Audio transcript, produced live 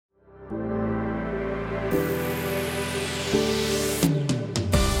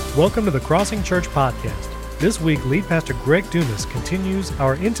Welcome to the Crossing Church Podcast. This week, lead pastor Greg Dumas continues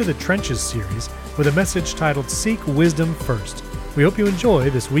our Into the Trenches series with a message titled Seek Wisdom First. We hope you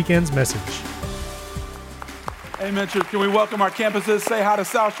enjoy this weekend's message. Amen, church. Can we welcome our campuses? Say hi to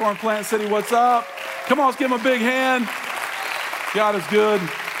South Shore and Plant City. What's up? Come on, let's give them a big hand. God is good.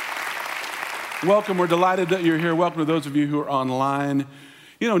 Welcome. We're delighted that you're here. Welcome to those of you who are online.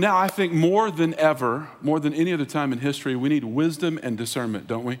 You know, now I think more than ever, more than any other time in history, we need wisdom and discernment,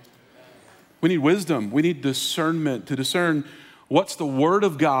 don't we? We need wisdom. We need discernment to discern what's the word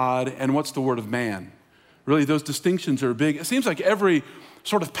of God and what's the word of man. Really, those distinctions are big. It seems like every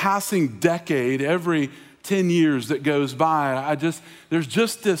sort of passing decade, every 10 years that goes by, there's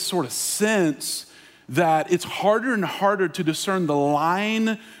just this sort of sense that it's harder and harder to discern the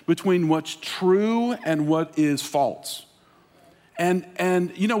line between what's true and what is false.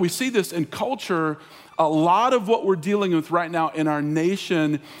 And you know, we see this in culture. A lot of what we're dealing with right now in our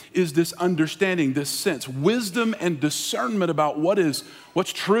nation is this understanding, this sense, wisdom and discernment about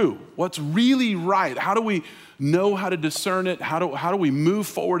what's true, what's really right. How do we know how to discern it? How do we move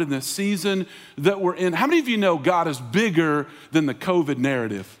forward in this season that we're in? How many of you know God is bigger than the COVID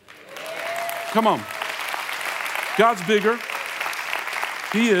narrative? Come on. God's bigger.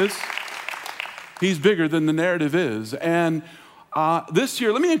 He is. He's bigger than the narrative is. And this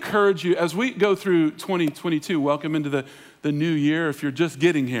year, let me encourage you as we go through 2022, welcome into the new year if you're just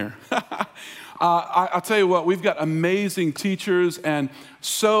getting here. I'll tell you what, we've got amazing teachers and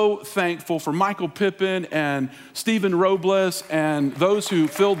so thankful for Michael Pippin and Stephen Robles and those who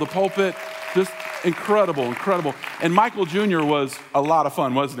filled the pulpit. Just incredible, incredible. And Michael Jr. was a lot of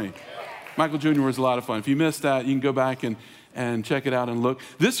fun, wasn't he? Michael Jr. was a lot of fun. If you missed that, you can go back and check it out and look.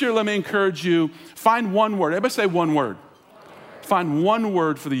 This year, let me encourage you, find one word. Everybody say one word. Find one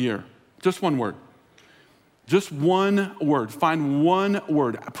word for the year. Just one word. Just one word. Find one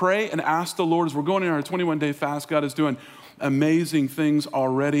word. Pray and ask the Lord as we're going in our 21-day fast. God is doing amazing things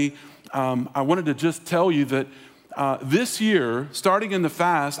already. I wanted to just tell you that this year, starting in the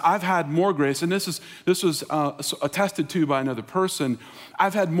fast, I've had more grace, and this was attested to by another person.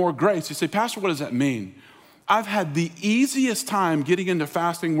 I've had more grace. You say, Pastor, what does that mean? I've had the easiest time getting into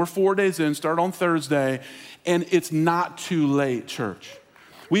fasting. We're 4 days in, start on Thursday, and it's not too late, church.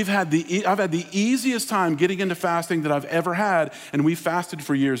 I've had the easiest time getting into fasting that I've ever had, and we fasted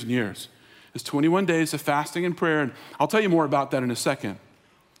for years and years. It's 21 days of fasting and prayer, and I'll tell you more about that in a second.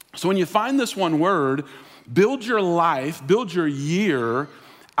 So when you find this one word, build your life, build your year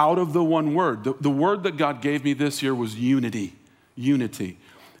out of the one word. The word that God gave me this year was unity. Unity.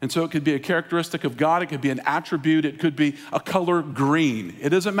 And so it could be a characteristic of God. It could be an attribute. It could be a color green. It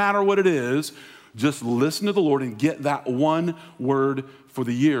doesn't matter what it is. Just listen to the Lord and get that one word for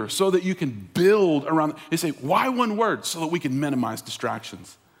the year so that you can build around. They say, why one word? So that we can minimize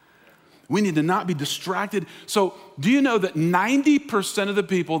distractions. We need to not be distracted. So do you know that 90% of the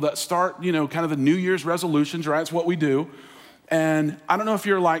people that start, kind of the New Year's resolutions, right? It's what we do. And I don't know if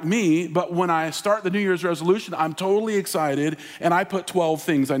you're like me, but when I start the New Year's resolution, I'm totally excited, and I put 12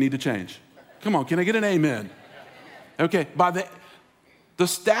 things I need to change. Come on, can I get an amen? Okay, the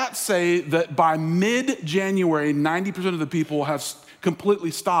stats say that by mid-January, 90% of the people have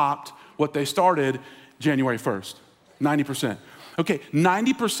completely stopped what they started January 1st. 90%. Okay,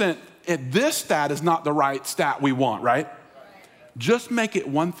 90% at this stat is not the right stat we want, right? Just make it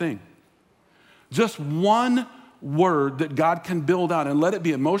one thing. Just one word that God can build out, and let it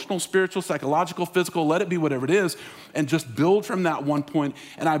be emotional, spiritual, psychological, physical, let it be whatever it is, and just build from that one point.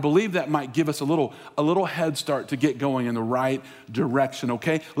 And I believe that might give us a little head start to get going in the right direction,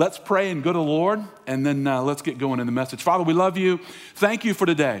 okay? Let's pray and go to the Lord, and then let's get going in the message. Father, we love you. Thank you for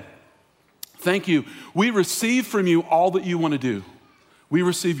today. Thank you. We receive from you all that you want to do. We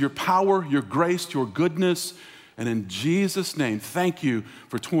receive your power, your grace, your goodness. And in Jesus' name, thank you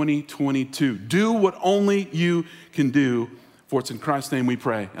for 2022. Do what only you can do, for it's in Christ's name we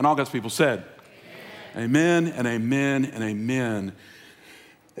pray. And all God's people said, amen, and amen, and amen.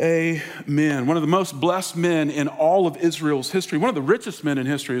 Amen. One of the most blessed men in all of Israel's history, one of the richest men in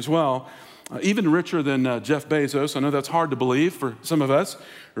history as well, even richer than Jeff Bezos. I know that's hard to believe for some of us,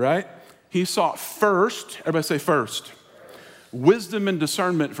 right? He sought first, everybody say first, wisdom and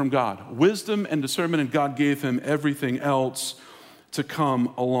discernment from God. Wisdom and discernment, and God gave him everything else to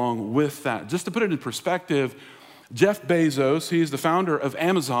come along with that. Just to put it in perspective, Jeff Bezos, he's the founder of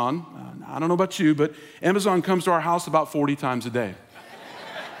Amazon. I don't know about you, but Amazon comes to our house about 40 times a day.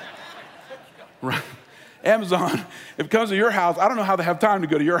 Right? Amazon, if it comes to your house, I don't know how they have time to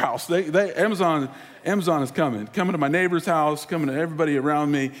go to your house. Amazon is coming to my neighbor's house, coming to everybody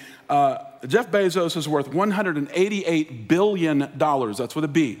around me. Jeff Bezos is worth $188 billion. That's with a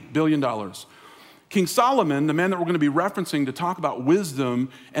B, $1 billion. King Solomon, the man that we're going to be referencing to talk about wisdom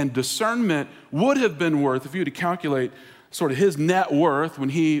and discernment, would have been worth, if you were to calculate sort of his net worth when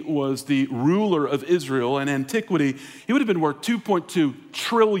he was the ruler of Israel in antiquity, he would have been worth $2.2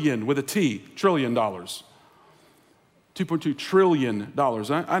 trillion with a T, trillion dollars. $2.2 trillion.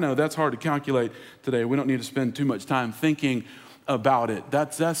 I know that's hard to calculate today. We don't need to spend too much time thinking about it.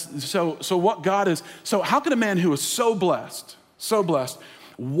 So what God is, so how could a man who is so blessed,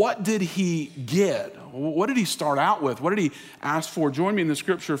 what did he get? What did he start out with? What did he ask for? Join me in the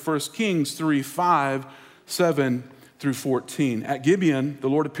scripture, 1 Kings 3:5, 7 through 14. At Gibeon, the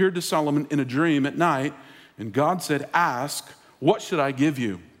Lord appeared to Solomon in a dream at night, and God said, ask, what should I give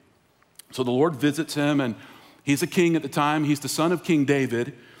you? So the Lord visits him, and he's a king at the time. He's the son of King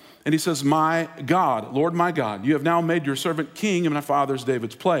David. And he says, my God, Lord my God, you have now made your servant king in my father's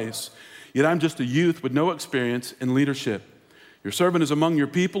David's place. Yet I'm just a youth with no experience in leadership. Your servant is among your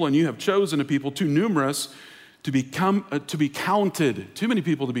people, and you have chosen a people too numerous to be counted. Too many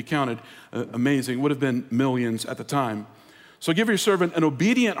people to be counted. Amazing. Would have been millions at the time. So give your servant an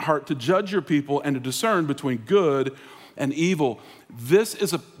obedient heart to judge your people and to discern between good and evil. This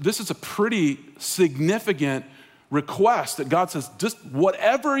is a pretty significant request that God says, just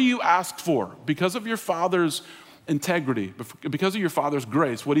whatever you ask for, because of your father's integrity, because of your father's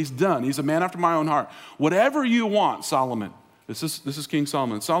grace, what he's done. He's a man after my own heart. Whatever you want, Solomon. This is King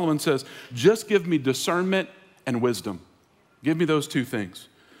Solomon. Solomon says, just give me discernment and wisdom. Give me those two things.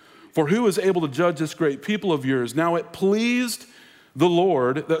 For who is able to judge this great people of yours? Now it pleased the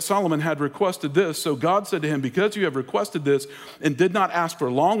Lord that Solomon had requested this. So God said to him, because you have requested this and did not ask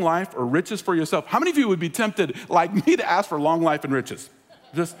for long life or riches for yourself. How many of you would be tempted like me to ask for long life and riches?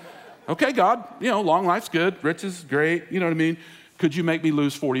 Just, okay, God, long life's good. Riches, great. You know what I mean? Could you make me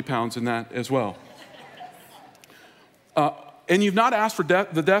lose 40 pounds in that as well? And you've not asked for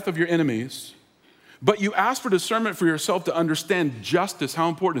the death of your enemies, but you asked for discernment for yourself to understand justice. How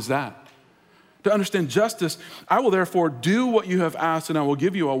important is that? To understand justice. I will therefore do what you have asked, and I will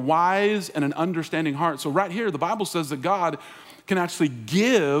give you a wise and an understanding heart. So right here, the Bible says that God can actually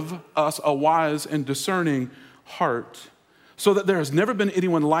give us a wise and discerning heart, so that there has never been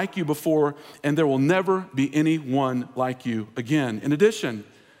anyone like you before, and there will never be anyone like you again. In addition,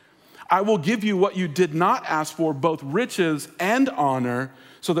 I will give you what you did not ask for, both riches and honor,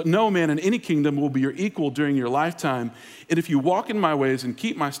 so that no man in any kingdom will be your equal during your lifetime. And if you walk in my ways and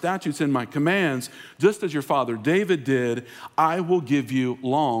keep my statutes and my commands, just as your father David did, I will give you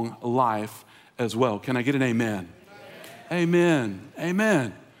long life as well. Can I get an amen? Amen.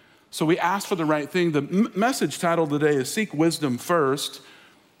 Amen. So we asked for the right thing. The message title today is Seek Wisdom First.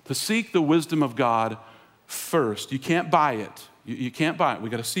 To seek the wisdom of God first. You can't buy it. You can't buy it. We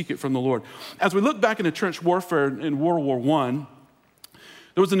got to seek it from the Lord. As we look back into trench warfare in World War I,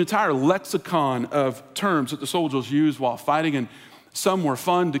 there was an entire lexicon of terms that the soldiers used while fighting, and some were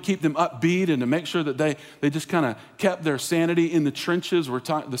fun to keep them upbeat and to make sure that they just kind of kept their sanity in the trenches.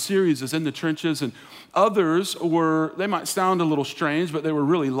 The series is in the trenches, and others they might sound a little strange, but they were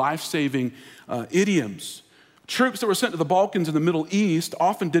really life-saving idioms. Troops that were sent to the Balkans in the Middle East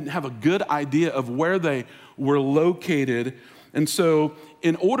often didn't have a good idea of where they were located. And so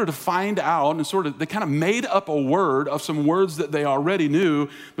in order to find out, they kind of made up a word of some words that they already knew,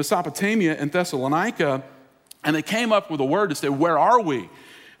 Mesopotamia and Thessalonica, and they came up with a word to say, where are we?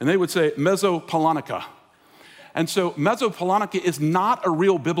 And they would say, Mesopolanica. And so Mesopolanica is not a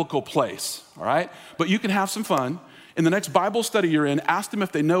real biblical place, all right? But you can have some fun. In the next Bible study you're in, ask them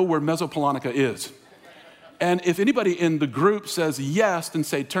if they know where Mesopolanica is. And if anybody in the group says yes, then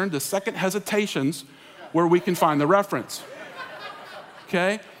say, turn to Second Hesitations, where we can find the reference.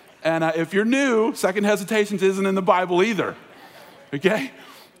 Okay? And if you're new, Second Hesitations isn't in the Bible either. Okay?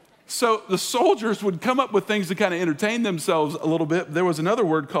 So the soldiers would come up with things to kind of entertain themselves a little bit. There was another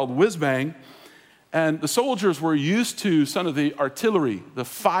word called whiz-bang. And the soldiers were used to some of the artillery, the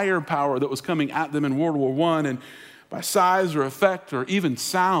firepower that was coming at them in World War I, and by size or effect or even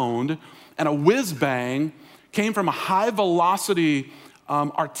sound. And a whiz-bang came from a high-velocity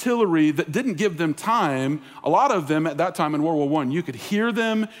artillery that didn't give them time. A lot of them at that time in World War I, you could hear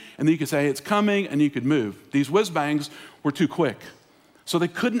them, and then you could say, it's coming, and you could move. These whiz-bangs were too quick. So they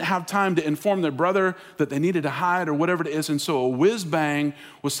couldn't have time to inform their brother that they needed to hide or whatever it is. And so a whiz-bang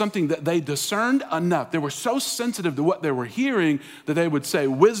was something that they discerned enough. They were so sensitive to what they were hearing that they would say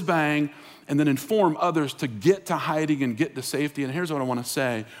whiz-bang and then inform others to get to hiding and get to safety. And here's what I want to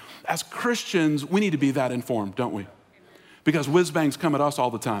say. as Christians, we need to be that informed, don't we? Because whiz-bangs come at us all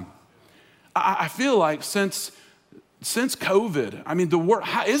the time. I feel like since COVID, I mean, the world,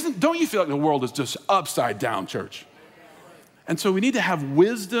 don't you feel like the world is just upside down, church? And so we need to have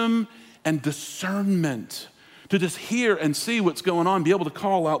wisdom and discernment to just hear and see what's going on, be able to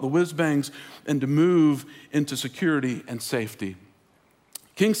call out the whiz-bangs and to move into security and safety.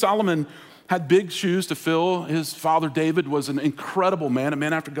 King Solomon had big shoes to fill. His father David was an incredible man, a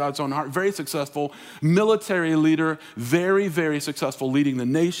man after God's own heart, very successful military leader, very, very successful leading the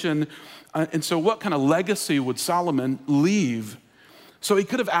nation. And so what kind of legacy would Solomon leave? So he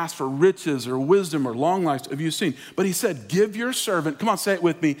could have asked for riches or wisdom or long life, have you seen? But he said, give your servant, come on, say it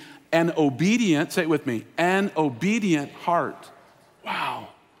with me, an obedient, say it with me, an obedient heart. Wow.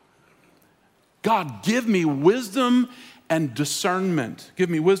 God, give me wisdom and discernment. Give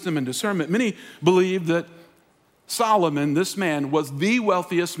me wisdom and discernment. Many believe that Solomon, this man, was the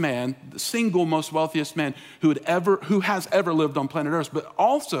wealthiest man, the single most wealthiest man who has ever lived on planet Earth. But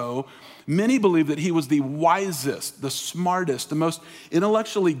also, many believe that he was the wisest, the smartest, the most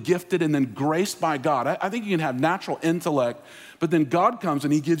intellectually gifted, and then graced by God. I think you can have natural intellect, but then God comes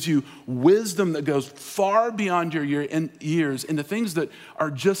and he gives you wisdom that goes far beyond your years into things that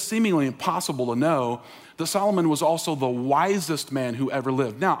are just seemingly impossible to know. That Solomon was also the wisest man who ever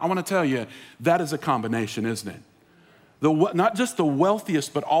lived. Now, I want to tell you, that is a combination, isn't it? Not just the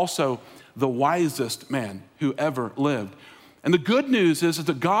wealthiest, but also the wisest man who ever lived. And the good news is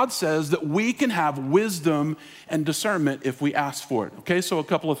that God says that we can have wisdom and discernment if we ask for it. Okay, so a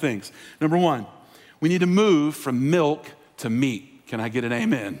couple of things. Number one, we need to move from milk to meat. Can I get an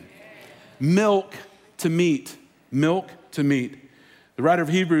amen? Milk to meat. Milk to meat. The writer of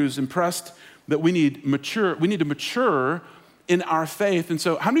Hebrews impressed that we need to mature in our faith. And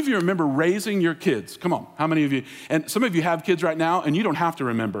so how many of you remember raising your kids? Come on, how many of you? And some of you have kids right now and you don't have to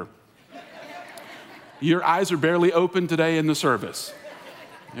remember. Your eyes are barely open today in the service.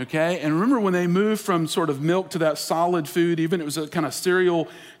 Okay, and remember when they moved from sort of milk to that solid food, even it was a kind of cereal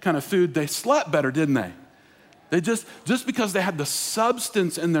kind of food, they slept better, didn't they? They just because they had the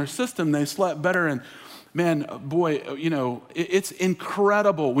substance in their system, they slept better. And man, boy, you know, it's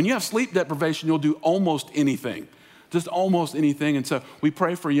incredible. When you have sleep deprivation, you'll do almost anything, just almost anything. And so we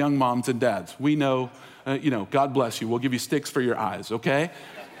pray for young moms and dads. We know, God bless you. We'll give you sticks for your eyes, okay?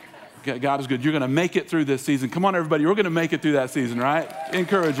 God is good. You're going to make it through this season. Come on, everybody. We're going to make it through that season, right?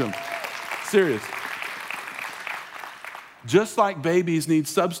 Encourage them. Serious. Just like babies need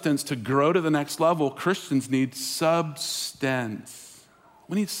substance to grow to the next level, Christians need substance.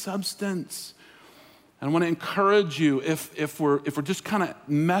 We need substance. And I want to encourage you, if we're just kind of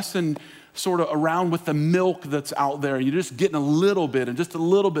messing sort of around with the milk that's out there, you're just getting a little bit and just a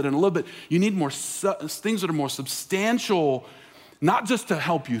little bit and a little bit, you need more things that are more substantial, not just to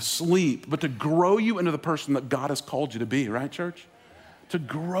help you sleep, but to grow you into the person that God has called you to be, right, church? To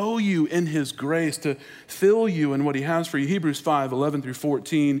grow you in his grace, to fill you in what he has for you. Hebrews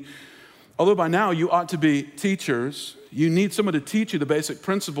 5:11-14. Although by now you ought to be teachers, you need someone to teach you the basic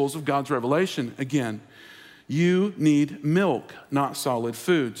principles of God's revelation. Again, you need milk, not solid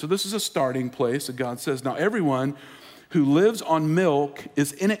food. So this is a starting place that God says, now everyone who lives on milk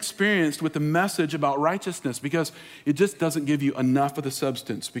is inexperienced with the message about righteousness because it just doesn't give you enough of the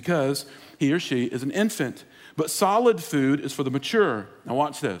substance because he or she is an infant. But solid food is for the mature. Now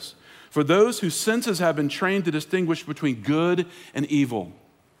watch this. For those whose senses have been trained to distinguish between good and evil.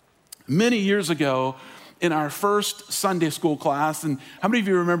 Many years ago, in our first Sunday school class, and how many of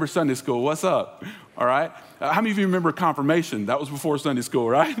you remember Sunday school? What's up? All right. How many of you remember confirmation? That was before Sunday school,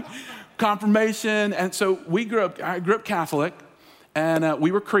 right? Confirmation. And so I grew up Catholic, and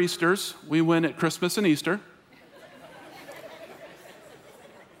we were Creasters. We went at Christmas and Easter.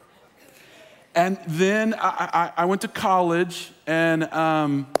 And then I went to college, and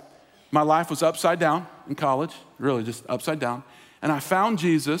my life was upside down in college, really just upside down. And I found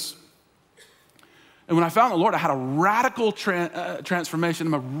Jesus. And when I found the Lord, I had a radical transformation.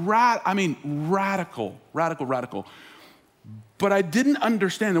 Radical. But I didn't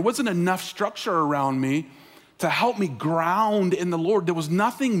understand. There wasn't enough structure around me to help me ground in the Lord. There was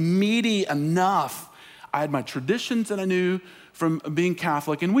nothing meaty enough. I had my traditions that I knew from being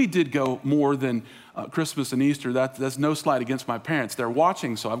Catholic, and we did go more than Christmas and Easter. That's no slight against my parents. They're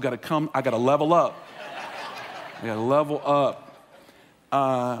watching, so I got to level up. I got to level up.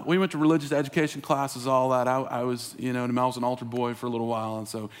 We went to religious education classes, all that. I was, I was an altar boy for a little while. And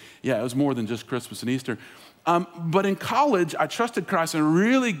so, yeah, it was more than just Christmas and Easter. But in college, I trusted Christ and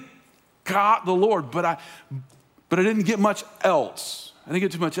really got the Lord, but I didn't get much else. I didn't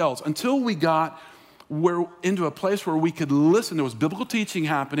get too much else until we got into a place where we could listen. There was biblical teaching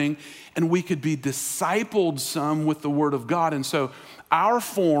happening, and we could be discipled some with the Word of God. And so our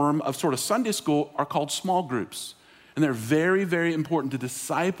form of sort of Sunday school are called small groups. And they're very, very important to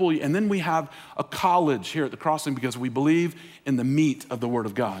disciple you. And then we have a college here at the Crossing because we believe in the meat of the Word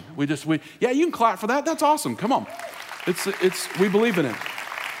of God. Yeah, you can clap for that. That's awesome. Come on. We believe in it.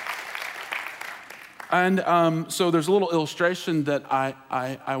 And so there's a little illustration that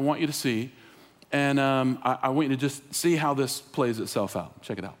I want you to see. And I want you to just see how this plays itself out.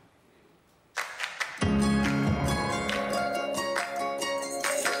 Check it out.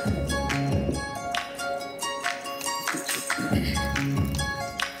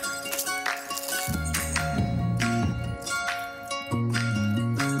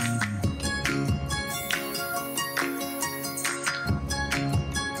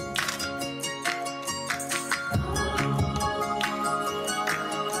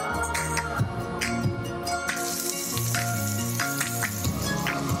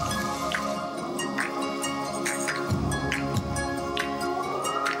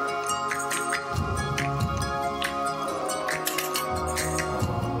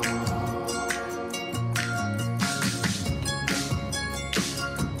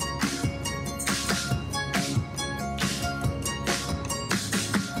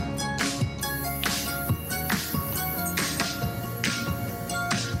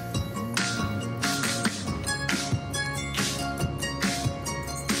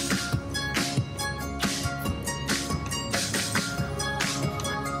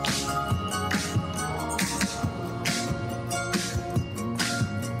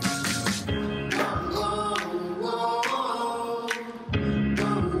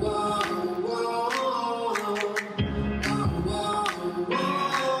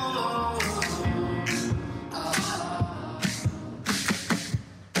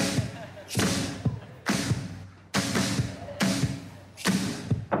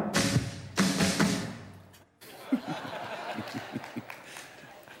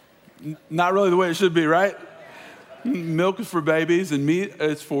 Not really the way it should be, right? Milk is for babies and meat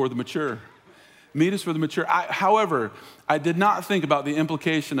is for the mature. Meat is for the mature. However, I did not think about the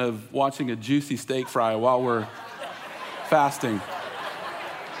implication of watching a juicy steak fry while we're fasting.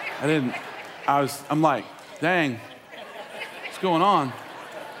 I'm like, dang, what's going on?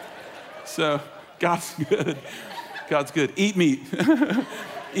 So God's good. God's good. Eat meat.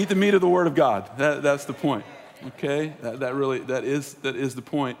 Eat the meat of the Word of God. That's the point. Okay? That is the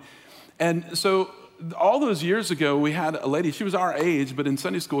point. And so all those years ago, we had a lady, she was our age, but in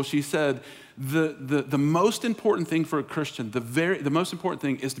Sunday school, she said, the most important thing for a Christian, the most important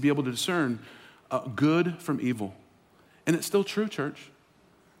thing is to be able to discern good from evil. And it's still true, church.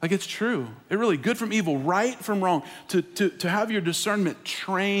 Like, it's true. It really, good from evil, right from wrong, to have your discernment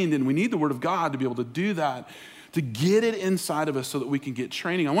trained, and we need the Word of God to be able to do that, to get it inside of us so that we can get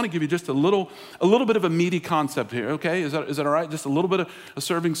training. I want to give you just a little bit of a meaty concept here, okay? Is that all right? Just a little bit of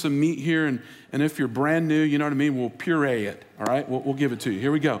serving some meat here, and if you're brand new, you know what I mean, we'll puree it, all right? We'll give it to you.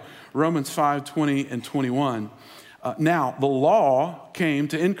 Here we go. Romans 5:20 and 21. Now, the law came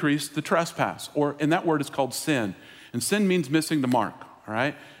to increase the trespass, and that word is called sin. And sin means missing the mark, all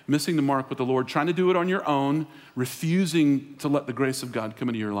right? Missing the mark with the Lord, trying to do it on your own, refusing to let the grace of God come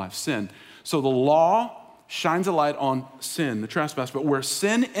into your life, sin. So the law shines a light on sin, the trespass. But where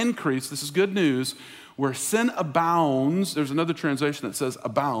sin increased, this is good news, where sin abounds, there's another translation that says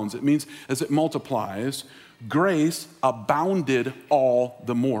abounds. It means as it multiplies, grace abounded all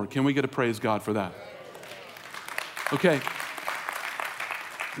the more. Can we get a praise God for that? Okay.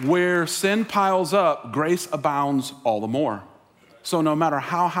 Where sin piles up, grace abounds all the more. So no matter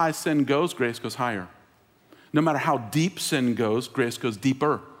how high sin goes, grace goes higher. No matter how deep sin goes, grace goes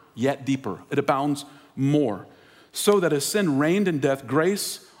deeper, yet deeper. It abounds more. So that as sin reigned in death,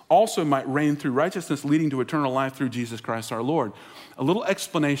 grace also might reign through righteousness, leading to eternal life through Jesus Christ our Lord. A little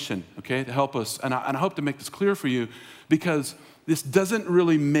explanation, okay, to help us. And I hope to make this clear for you, because this doesn't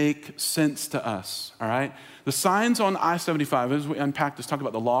really make sense to us, all right? The signs on I-75, as we unpack this, talk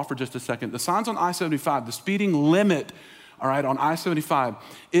about the law for just a second. The signs on I-75, the speeding limit, all right, on I-75,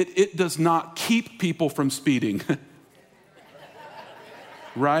 it does not keep people from speeding,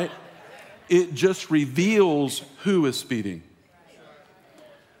 right? It just reveals who is speeding.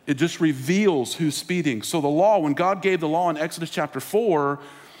 It just reveals who's speeding. So the law, when God gave the law in Exodus chapter 4,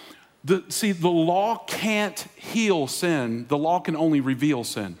 the law can't heal sin. The law can only reveal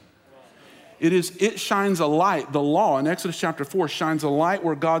sin. It shines a light. The law in Exodus chapter 4 shines a light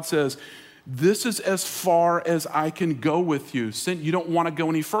where God says, This is as far as I can go with you. Sin, you don't want to go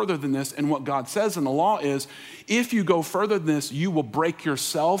any further than this. And what God says in the law is, if you go further than this, you will break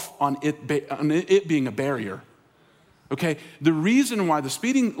yourself on it being a barrier. Okay, the reason why the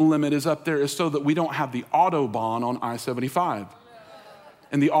speeding limit is up there is so that we don't have the Autobahn on I-75.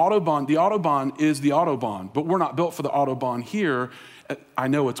 And the Autobahn is the Autobahn, but we're not built for the Autobahn here. I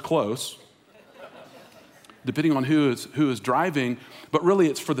know it's close, depending on who is driving, but really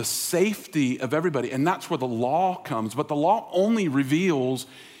it's for the safety of everybody, and that's where the law comes. But the law only reveals,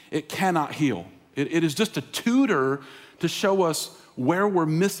 it cannot heal. It is just a tutor to show us where we're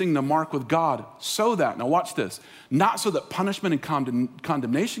missing the mark with God, so that, now watch this, not so that punishment and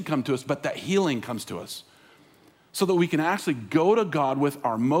condemnation come to us, but that healing comes to us. So that we can actually go to God with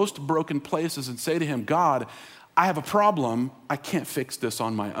our most broken places and say to him, God, I have a problem. I can't fix this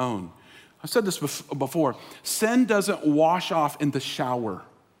on my own. I've said this before. Sin doesn't wash off in the shower.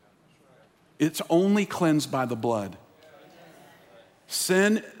 It's only cleansed by the blood.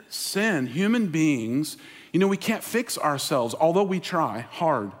 Sin, human beings, we can't fix ourselves, although we try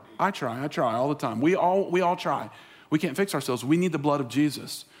hard. I try all the time. We all try. We can't fix ourselves. We need the blood of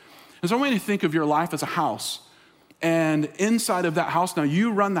Jesus. And so I want you to think of your life as a house. And inside of that house, now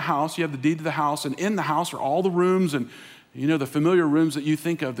you run the house, you have the deed to the house, and in the house are all the rooms and the familiar rooms that you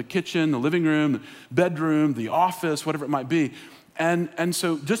think of, the kitchen, the living room, the bedroom, the office, whatever it might be. And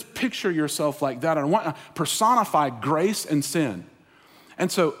so just picture yourself like that. And I want to personify grace and sin.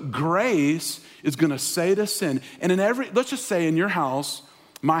 And so grace is going to say to sin, and let's just say in your house,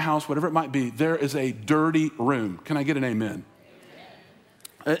 my house, whatever it might be, there is a dirty room. Can I get an amen?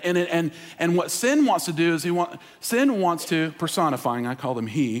 And what sin wants to do is sin wants to, personifying, I call them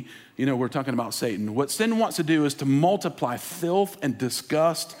he, we're talking about Satan. What sin wants to do is to multiply filth and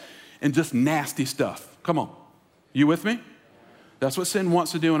disgust and just nasty stuff. Come on, you with me? That's what sin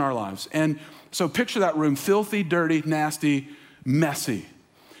wants to do in our lives. And so picture that room, filthy, dirty, nasty, messy.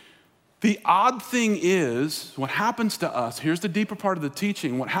 The odd thing is, what happens to us, here's the deeper part of the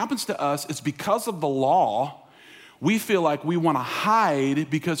teaching, what happens to us is because of the law, we feel like we want to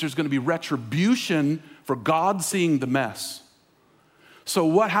hide because there's going to be retribution for God seeing the mess. So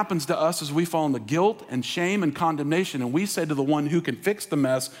what happens to us is we fall into guilt and shame and condemnation, and we say to the one who can fix the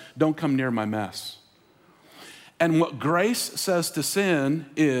mess, don't come near my mess. And what grace says to sin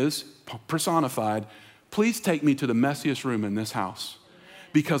is, personified, please take me to the messiest room in this house.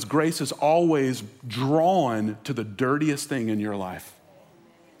 Because grace is always drawn to the dirtiest thing in your life.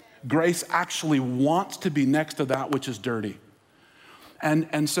 Grace actually wants to be next to that which is dirty.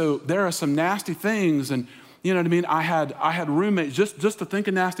 And so there are some nasty things, and you know what I mean? I had roommates, just to think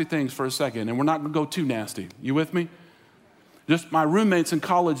of nasty things for a second, and we're not gonna go too nasty. You with me? Just my roommates in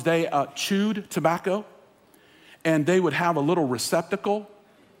college, they chewed tobacco, and they would have a little receptacle,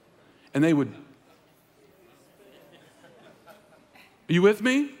 and they would. Are you with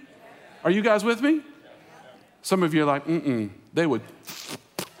me? Are you guys with me? Some of you are like, They would.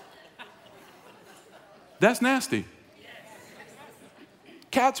 That's nasty.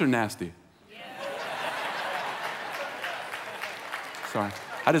 Cats are nasty. Sorry.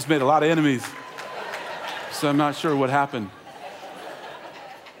 I just made a lot of enemies, so I'm not sure what happened.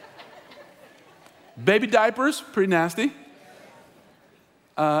 Baby diapers, pretty nasty.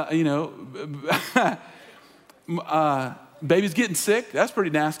 Babies getting sick, that's pretty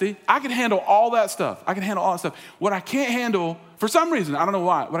nasty. I can handle all that stuff. What I can't handle, for some reason, I don't know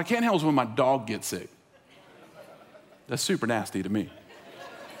why, what I can't handle is when my dog gets sick. That's super nasty to me.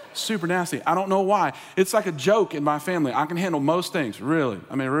 Super nasty. I don't know why. It's like a joke in my family. I can handle most things, really.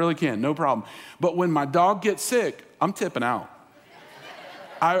 I really can, no problem. But when my dog gets sick, I'm tipping out.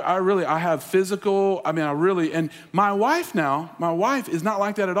 I have physical, and my wife is not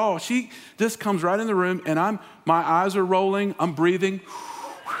like that at all. She just comes right in the room, and my eyes are rolling, I'm breathing,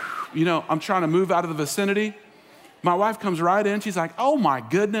 I'm trying to move out of the vicinity. My wife comes right in, she's like, oh my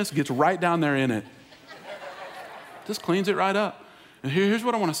goodness, gets right down there in it. Just cleans it right up. And here's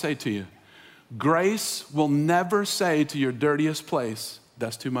what I want to say to you. Grace will never say to your dirtiest place,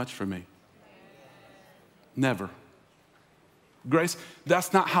 that's too much for me. Never. Grace,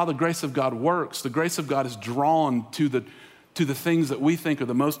 that's not how the grace of God works. The grace of God is drawn to the things that we think are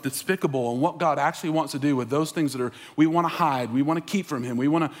the most despicable, and what God actually wants to do with those things that we want to hide, we want to keep from him.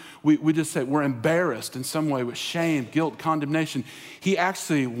 We just say we're embarrassed in some way with shame, guilt, condemnation. He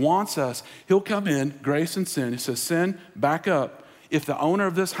actually wants us. He'll come in, grace and sin. He says, sin, back up. If the owner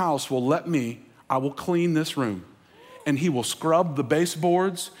of this house will let me, I will clean this room. And he will scrub the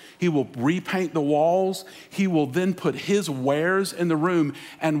baseboards. He will repaint the walls. He will then put his wares in the room.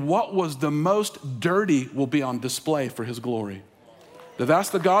 And what was the most dirty will be on display for his glory. Now, that's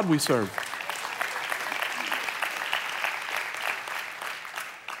the God we serve.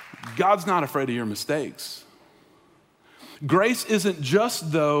 God's not afraid of your mistakes. Grace isn't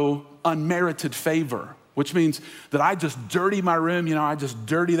just, though, unmerited favor, which means that I just dirty my room, I just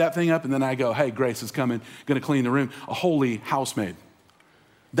dirty that thing up, and then I go, hey, Grace is coming, gonna clean the room, a holy housemaid.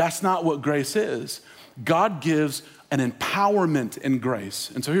 That's not what grace is. God gives an empowerment in grace.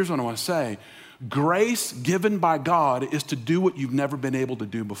 And so here's what I wanna say. Grace given by God is to do what you've never been able to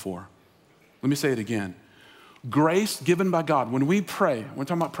do before. Let me say it again. Grace given by God. When we pray, we're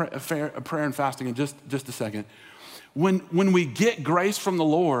talking about prayer and fasting in just a second. When we get grace from the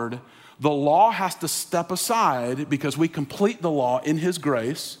Lord, the law has to step aside because we complete the law in His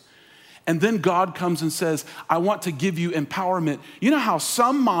grace. And then God comes and says, I want to give you empowerment. You know how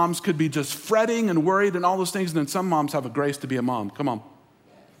some moms could be just fretting and worried and all those things, and then some moms have a grace to be a mom. Come on.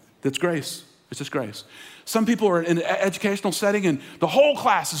 That's grace. It's just grace. Some people are in an educational setting and the whole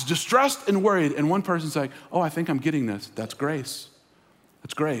class is distressed and worried, and one person's like, oh, I think I'm getting this. That's grace.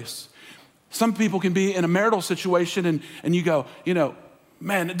 That's grace. Some people can be in a marital situation and you go,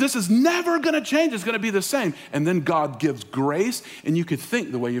 man, this is never gonna change. It's gonna be the same. And then God gives grace and you could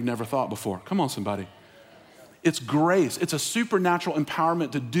think the way you've never thought before. Come on, somebody. It's grace. It's a supernatural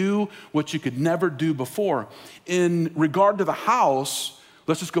empowerment to do what you could never do before. In regard to the house,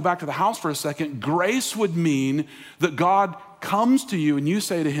 let's just go back to the house for a second. Grace would mean that God comes to you and you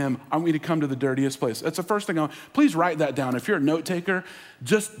say to Him, I want you to come to the dirtiest place. That's the first thing please write that down. If you're a note taker,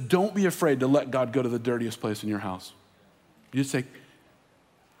 just don't be afraid to let God go to the dirtiest place in your house. You say,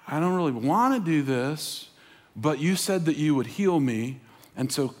 I don't really want to do this, but you said that you would heal me,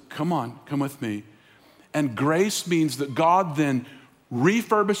 and so come with me. And grace means that God then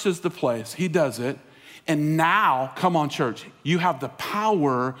refurbishes the place. He does it. And now, come on, church, you have the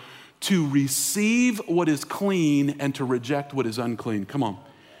power to receive what is clean and to reject what is unclean. Come on.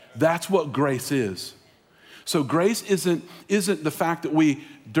 That's what grace is. So grace isn't the fact that we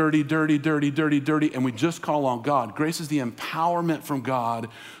dirty, and we just call on God. Grace is the empowerment from God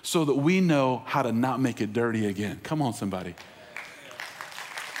so that we know how to not make it dirty again. Come on, somebody.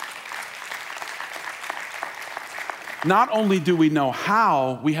 Not only do we know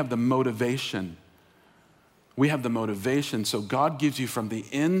how, we have the motivation. We have the motivation. So God gives you from the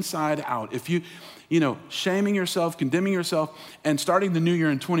inside out. If you shaming yourself, condemning yourself, and starting the new year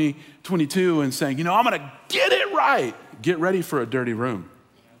in 2022 and saying, I'm going to get it right. Get ready for a dirty room.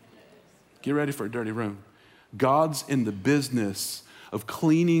 Get ready for a dirty room. God's in the business of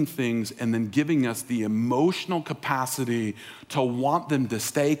cleaning things and then giving us the emotional capacity to want them to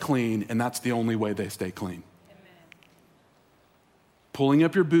stay clean, and that's the only way they stay clean. Amen. Pulling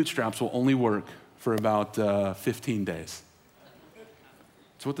up your bootstraps will only work for about 15 days.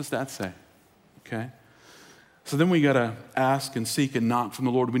 That's what the stats say, okay? So then we gotta ask and seek and knock from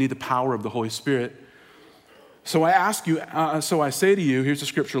the Lord. We need the power of the Holy Spirit. So I say to you, here's the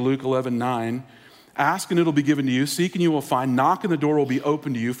scripture, Luke 11:9, ask and it'll be given to you, seek and you will find, knock and the door will be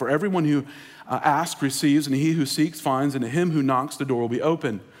open to you. For everyone who asks receives, and he who seeks finds, and to him who knocks the door will be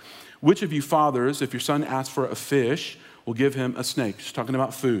open. Which of you fathers, if your son asks for a fish, will give him a snake? Just talking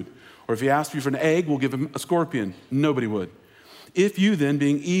about food. Or if he asks you for an egg, we'll give him a scorpion. Nobody would. If you then,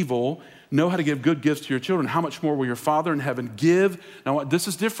 being evil, know how to give good gifts to your children, how much more will your Father in heaven give? Now, this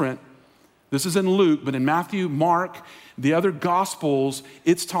is different. This is in Luke, but in Matthew, Mark, the other Gospels,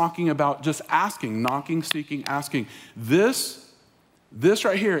 it's talking about just asking, knocking, seeking, asking. This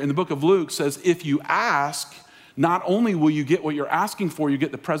right here in the book of Luke says, if you ask, not only will you get what you're asking for, you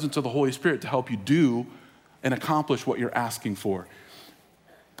get the presence of the Holy Spirit to help you do and accomplish what you're asking for.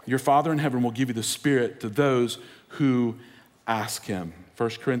 Your Father in heaven will give you the Spirit to those who ask Him.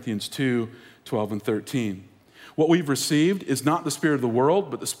 1 Corinthians 2:12 and 13. What we've received is not the spirit of the world,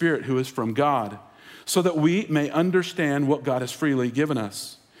 but the Spirit who is from God, so that we may understand what God has freely given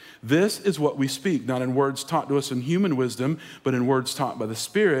us. This is what we speak, not in words taught to us in human wisdom, but in words taught by the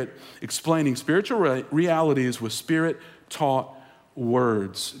Spirit, explaining spiritual realities with Spirit-taught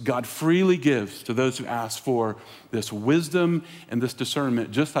words. God freely gives to those who ask for this wisdom and this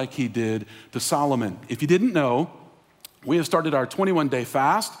discernment, just like He did to Solomon. If you didn't know, we have started our 21-day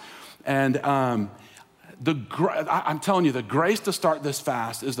fast, and I'm telling you, the grace to start this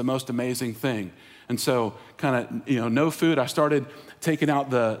fast is the most amazing thing. And so kind of, no food. I started taking out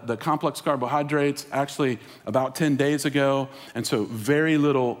the complex carbohydrates actually about 10 days ago. And so very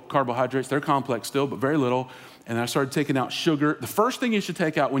little carbohydrates. They're complex still, but very little. And I started taking out sugar. The first thing you should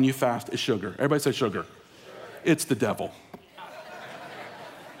take out when you fast is sugar. Everybody say sugar. It's the devil.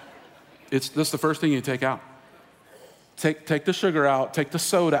 That's the first thing you take out. Take the sugar out, take the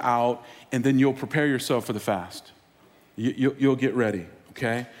soda out, and then you'll prepare yourself for the fast. You'll get ready,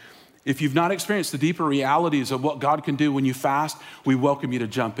 okay? If you've not experienced the deeper realities of what God can do when you fast, we welcome you to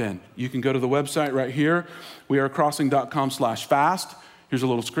jump in. You can go to the website right here, wearecrossing.com/fast. Here's a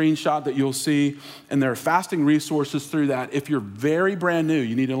little screenshot that you'll see, and there are fasting resources through that. If you're very brand new,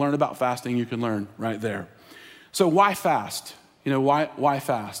 you need to learn about fasting, you can learn right there. So why fast? Why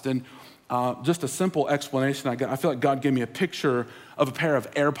fast? And just a simple explanation I feel like God gave me a picture of a pair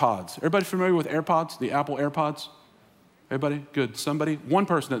of AirPods. Everybody familiar with AirPods, the Apple AirPods? Everybody? Good. Somebody? One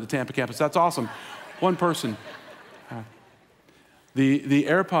person at the Tampa campus. That's awesome. One person. The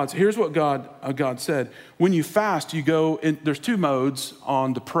AirPods, here's what God said. When you fast, you go in, there's 2 modes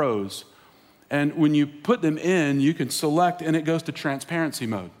on the pros. And when you put them in, you can select, and it goes to transparency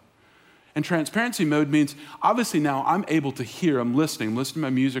mode. And transparency mode means, obviously now I'm able to hear, I'm listening to my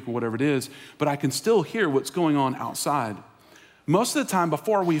music or whatever it is, but I can still hear what's going on outside. Most of the time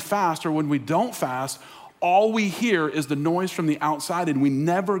before we fast or when we don't fast, all we hear is the noise from the outside, and we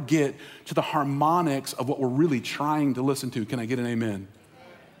never get to the harmonics of what we're really trying to listen to. Can I get an amen?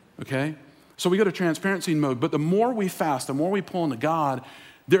 Okay? So we go to transparency mode, but the more we fast, the more we pull into God,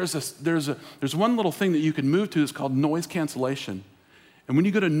 there's one little thing that you can move to that's called noise cancellation. And when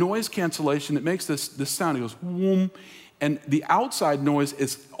you go to noise cancellation, it makes this sound. It goes, whoom, and the outside noise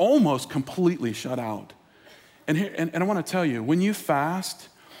is almost completely shut out. And I want to tell you, when you fast,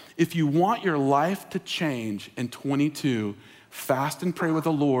 if you want your life to change in 22, fast and pray with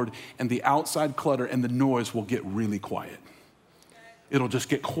the Lord, and the outside clutter and the noise will get really quiet. It'll just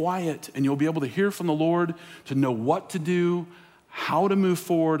get quiet, and you'll be able to hear from the Lord, to know what to do, how to move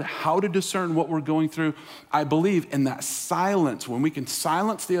forward, how to discern what we're going through. I believe in that silence, when we can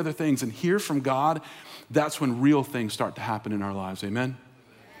silence the other things and hear from God, that's when real things start to happen in our lives, amen?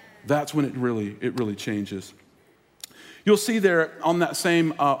 That's when it really changes. You'll see there on that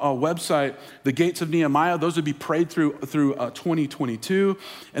same website, the gates of Nehemiah. Those would be prayed through 2022.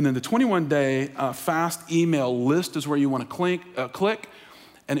 And then the 21-day fast email list is where you want to click.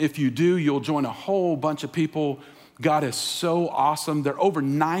 And if you do, you'll join a whole bunch of people. God is so awesome. There are over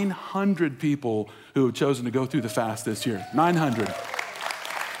 900 people who have chosen to go through the fast this year. 900.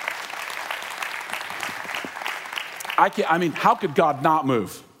 How could God not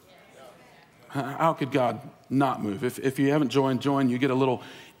move? How could God not move? If you haven't join. You get a little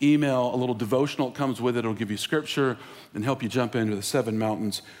email, a little devotional. It comes with it. It'll give you scripture and help you jump into the 7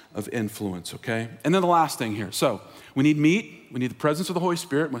 mountains of influence, okay? And then the last thing here. So we need meat. We need the presence of the Holy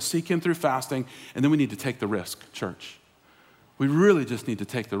Spirit. We must seek him through fasting. And then we need to take the risk, church. We really just need to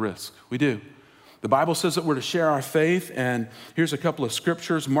take the risk. We do. The Bible says that we're to share our faith. And here's a couple of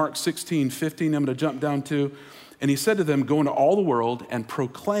scriptures. Mark 16:15, I'm going to jump down to. And he said to them, go into all the world and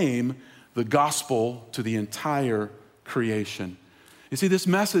proclaim the gospel to the entire creation. You see, this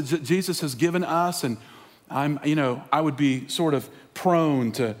message that Jesus has given us, and I would be sort of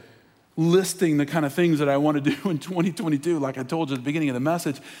prone to listing the kind of things that I want to do in 2022, like I told you at the beginning of the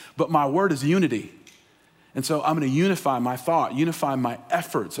message, but my word is unity. And so I'm going to unify my thought, unify my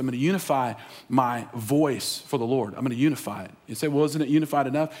efforts. I'm going to unify my voice for the Lord. I'm going to unify it. You say, well, isn't it unified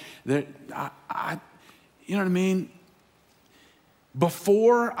enough? You know what I mean?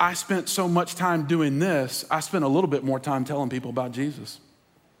 Before I spent so much time doing this, I spent a little bit more time telling people about Jesus.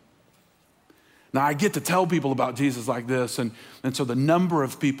 Now, I get to tell people about Jesus like this, and so the number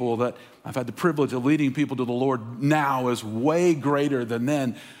of people that I've had the privilege of leading people to the Lord now is way greater than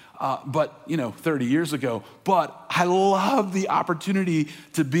then, 30 years ago. But I love the opportunity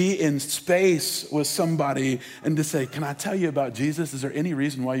to be in space with somebody and to say, can I tell you about Jesus? Is there any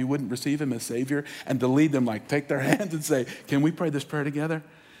reason why you wouldn't receive him as Savior? And to lead them, like take their hands and say, can we pray this prayer together?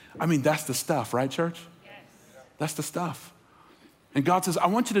 I mean, that's the stuff, right, church? Yes. That's the stuff. And God says, I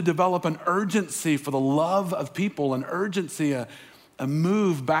want you to develop an urgency for the love of people, an urgency, a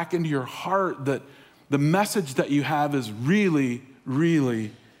move back into your heart that the message that you have is really,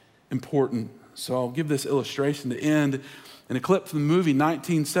 really important. So I'll give this illustration to end in a clip from the movie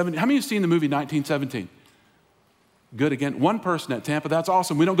 1917. How many of you have seen the movie 1917? Good again. One person at Tampa. That's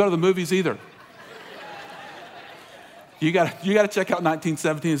awesome. We don't go to the movies either. You got to check out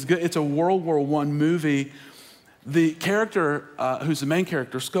 1917. It's good. It's a World War I movie. The character, who's the main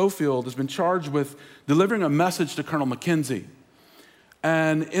character, Schofield, has been charged with delivering a message to Colonel Mackenzie.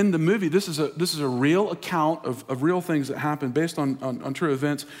 And in the movie, this is a real account of real things that happened based on true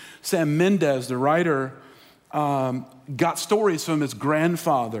events. Sam Mendes, the writer, got stories from his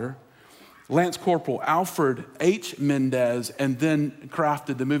grandfather, Lance Corporal Alfred H. Mendez, and then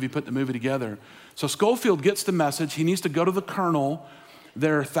crafted the movie, put the movie together. So Schofield gets the message. He needs to go to the colonel.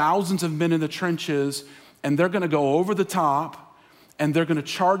 There are thousands of men in the trenches, and they're going to go over the top, and they're going to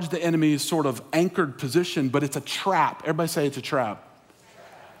charge the enemy's sort of anchored position, but it's a trap. Everybody say it's a trap.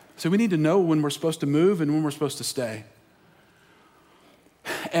 So we need to know when we're supposed to move and when we're supposed to stay.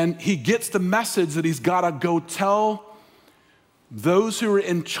 And he gets the message that he's got to go tell those who are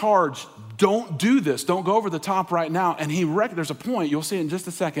in charge, don't do this. Don't go over the top right now. And there's a point, you'll see it in just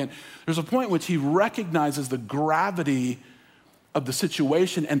a second. There's a point in which he recognizes the gravity of the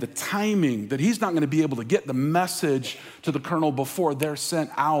situation and the timing, that he's not going to be able to get the message to the colonel before they're sent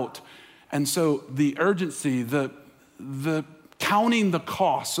out. And so the urgency, the counting the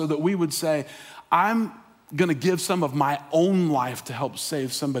cost, so that we would say, I'm going to give some of my own life to help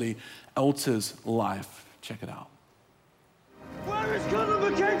save somebody else's life. Check it out. Where is Colonel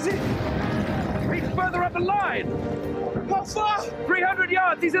Mackenzie? He's further up the line. How far? 300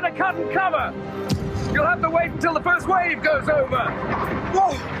 yards. He's in a cut and cover. You'll have to wait until the first wave goes over.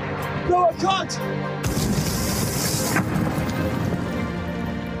 No, I can't.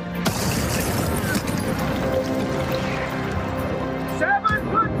 Seven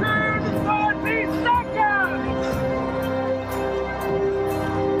platoons, 30 seconds.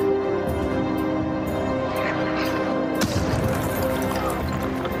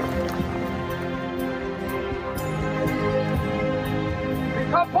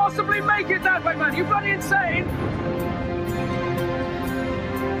 Can't possibly make it that way, man. You bloody insane.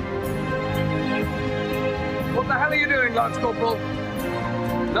 What the hell are you doing, Lance Corporal?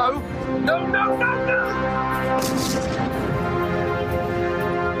 No. No, no, no, no!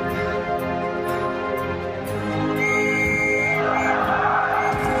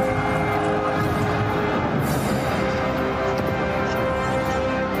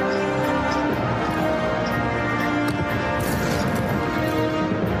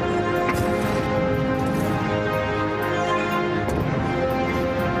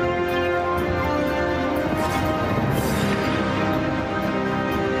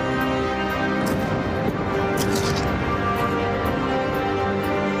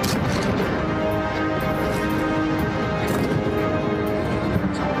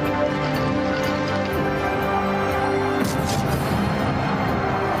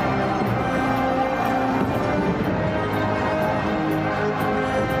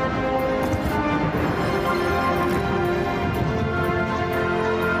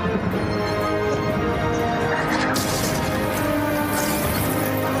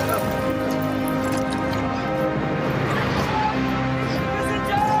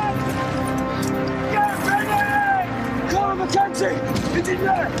 It's in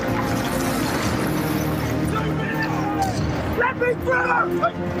there! Let me through!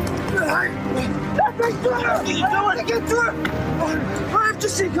 Let me through! I want to get through! I have to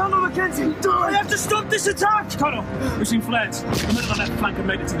see Colonel Mackenzie! I have to stop this attack! Colonel, we've seen flares. The men on that flank have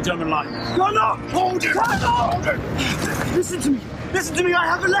made it to the German line. Colonel! Hold it! Colonel! Hold it! Listen to me! Listen to me, I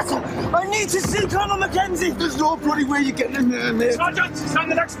have a letter! I need to see Colonel Mackenzie! There's no bloody way you're getting in there, mate! Sergeant, it's on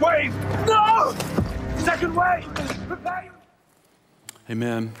the next wave! No! Second wave! Prepare you!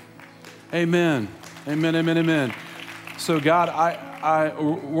 Amen. Amen. Amen. Amen. Amen. So God,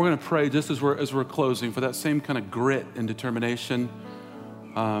 we're going to pray just as we're closing for that same kind of grit and determination,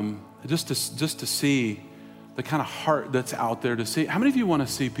 just to see the kind of heart that's out there. To see how many of you want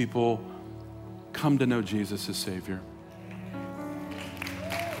to see people come to know Jesus as Savior?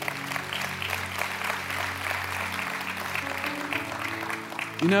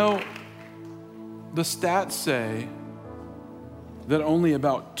 You know, the stats say that only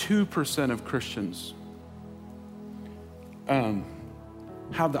about 2% of Christians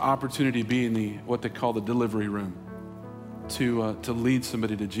have the opportunity to be in what they call the delivery room to lead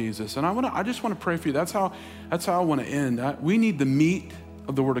somebody to Jesus. And I just want to pray for you. That's how I want to end. We need the meat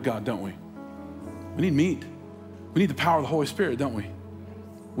of the Word of God, don't we? We need meat. We need the power of the Holy Spirit, don't we?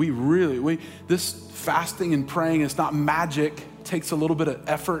 This fasting and praying, it's not magic. It takes a little bit of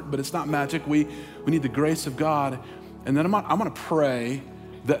effort, but it's not magic. We need the grace of God. And then I'm going to pray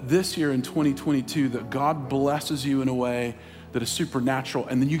that this year in 2022, that God blesses you in a way that is supernatural,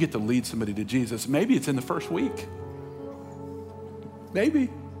 and then you get to lead somebody to Jesus. Maybe it's in the first week. Maybe.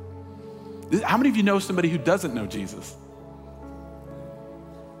 How many of you know somebody who doesn't know Jesus?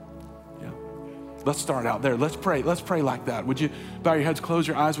 Yeah. Let's start out there. Let's pray. Let's pray like that. Would you bow your heads, close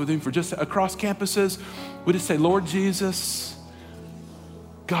your eyes with me for just across campuses? We just say, Lord Jesus,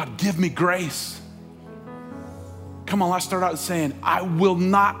 God, give me grace. Come on, let's start out saying, I will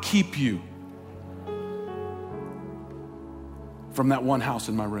not keep you from that one house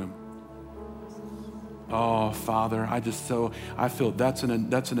in my room. Oh, Father, I feel that's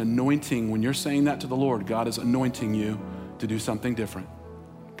an anointing. When you're saying that to the Lord, God is anointing you to do something different.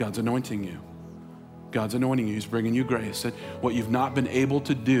 God's anointing you. God's anointing you. He's bringing you grace. And what you've not been able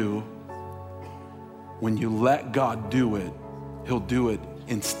to do, when you let God do it, He'll do it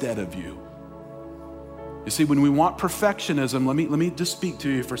instead of you. You see, when we want perfectionism, let me just speak to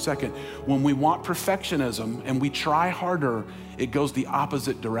you for a second. When we want perfectionism and we try harder, it goes the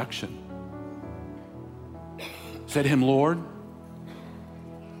opposite direction. Say to him, Lord,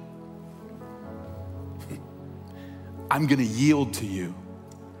 I'm gonna yield to you.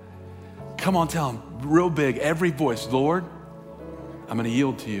 Come on, tell him real big, every voice, Lord, I'm gonna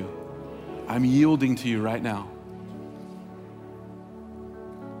yield to you. I'm yielding to you right now.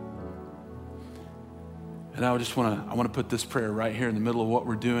 And I want to put this prayer right here in the middle of what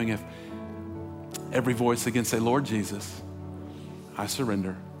we're doing. If every voice again say, Lord Jesus, I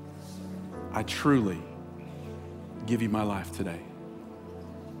surrender. I truly give you my life today.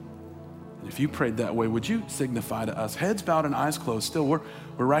 And if you prayed that way, would you signify to us, heads bowed and eyes closed, still we're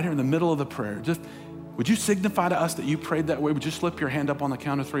right here in the middle of the prayer. Just would you signify to us that you prayed that way? Would you slip your hand up on the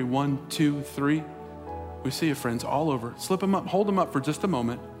count of 3? 1, 2, 3. We see you, friends, all over. Slip them up, hold them up for just a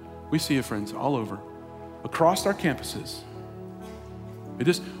moment. We see you, friends, all over. Across our campuses.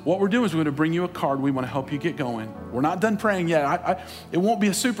 What we're doing is we're going to bring you a card. We want to help you get going. We're not done praying yet. It won't be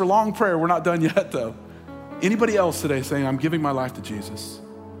a super long prayer. We're not done yet, though. Anybody else today saying, I'm giving my life to Jesus?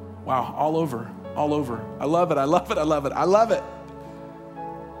 Wow, all over, all over. I love it, I love it, I love it, I love it.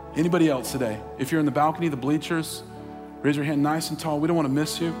 Anybody else today? If you're in the balcony, the bleachers, raise your hand nice and tall. We don't want to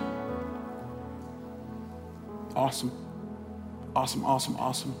miss you. Awesome, awesome, awesome,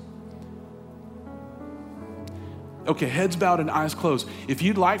 awesome. Okay, heads bowed and eyes closed. If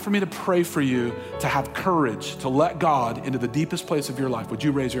you'd like for me to pray for you to have courage to let God into the deepest place of your life, would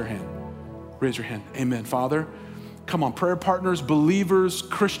you raise your hand? Raise your hand. Amen. Father, come on, prayer partners, believers,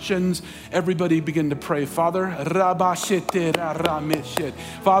 Christians, everybody begin to pray. Father,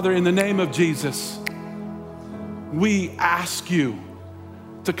 Father, in the name of Jesus, we ask you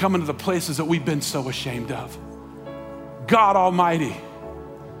to come into the places that we've been so ashamed of. God Almighty,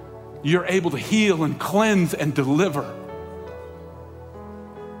 you're able to heal and cleanse and deliver.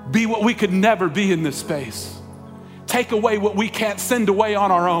 Be what we could never be in this space. Take away what we can't send away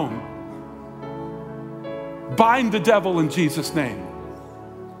on our own. Bind the devil in Jesus' name.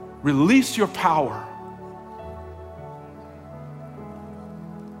 Release your power.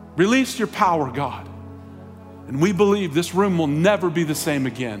 Release your power, God. And we believe this room will never be the same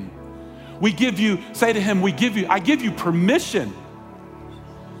again. We give you, say to him, I give you permission.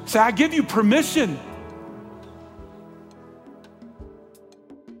 Say, I give you permission.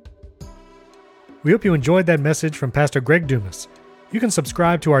 We hope you enjoyed that message from Pastor Greg Dumas. You can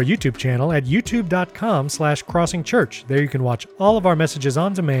subscribe to our YouTube channel at youtube.com/crossingchurch. There you can watch all of our messages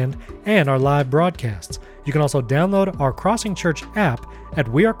on demand and our live broadcasts. You can also download our Crossing Church app at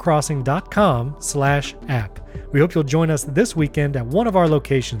wearecrossing.com/app. We hope you'll join us this weekend at one of our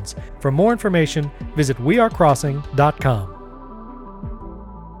locations. For more information, visit wearecrossing.com.